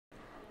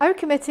Our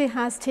committee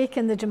has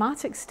taken the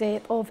dramatic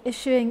step of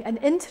issuing an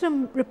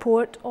interim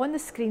report on the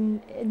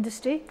screen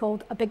industry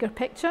called A Bigger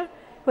Picture,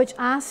 which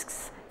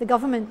asks the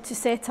government to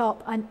set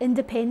up an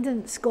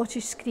independent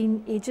Scottish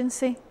screen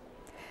agency.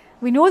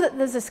 We know that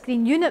there's a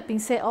screen unit being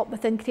set up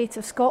within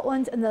Creative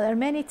Scotland and that there are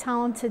many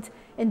talented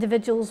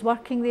individuals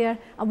working there,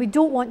 and we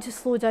don't want to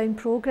slow down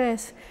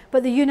progress.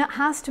 But the unit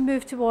has to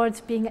move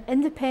towards being an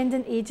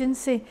independent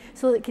agency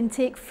so that it can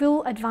take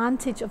full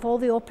advantage of all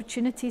the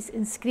opportunities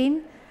in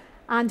screen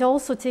and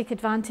also take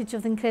advantage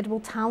of the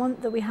incredible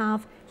talent that we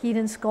have here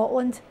in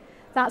Scotland.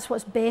 That's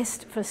what's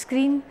best for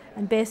screen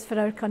and best for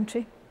our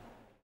country.